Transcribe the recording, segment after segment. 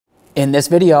In this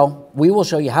video, we will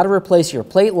show you how to replace your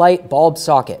plate light bulb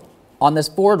socket on this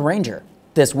Ford Ranger.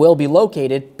 This will be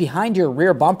located behind your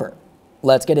rear bumper.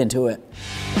 Let's get into it.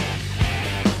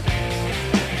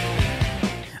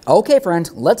 Okay friend,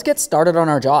 let's get started on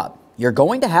our job. You're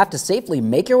going to have to safely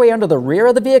make your way under the rear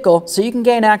of the vehicle so you can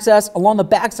gain access along the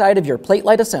backside of your plate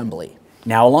light assembly.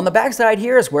 Now along the backside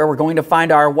here is where we're going to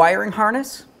find our wiring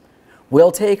harness.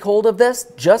 We'll take hold of this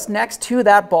just next to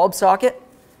that bulb socket.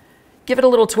 Give it a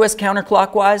little twist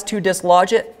counterclockwise to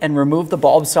dislodge it and remove the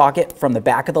bulb socket from the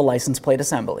back of the license plate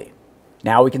assembly.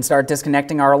 Now we can start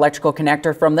disconnecting our electrical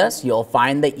connector from this. You'll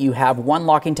find that you have one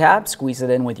locking tab. Squeeze it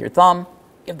in with your thumb,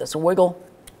 give this a wiggle,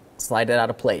 slide it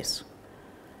out of place.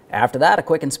 After that, a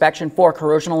quick inspection for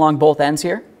corrosion along both ends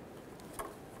here.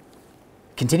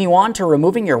 Continue on to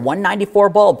removing your 194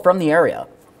 bulb from the area.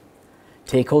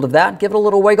 Take hold of that, give it a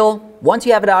little wiggle. Once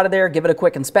you have it out of there, give it a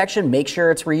quick inspection, make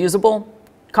sure it's reusable.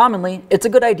 Commonly, it's a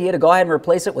good idea to go ahead and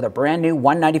replace it with a brand new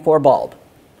 194 bulb.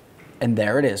 And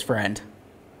there it is, friend.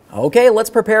 Okay, let's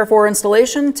prepare for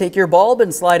installation. Take your bulb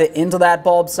and slide it into that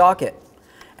bulb socket.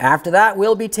 After that,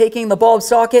 we'll be taking the bulb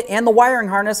socket and the wiring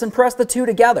harness and press the two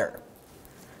together.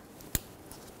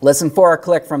 Listen for a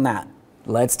click from that.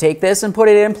 Let's take this and put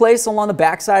it in place along the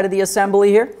back side of the assembly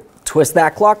here. Twist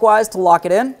that clockwise to lock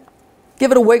it in.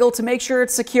 Give it a wiggle to make sure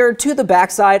it's secured to the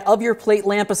backside of your plate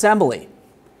lamp assembly.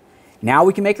 Now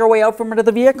we can make our way out from under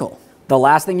the vehicle. The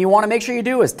last thing you want to make sure you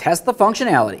do is test the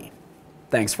functionality.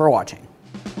 Thanks for watching.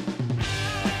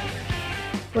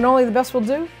 When only the best will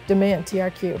do, demand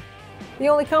TRQ. The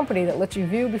only company that lets you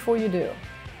view before you do.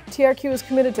 TRQ is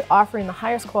committed to offering the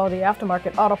highest quality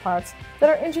aftermarket auto parts that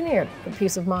are engineered for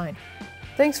peace of mind.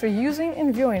 Thanks for using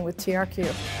and viewing with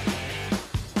TRQ.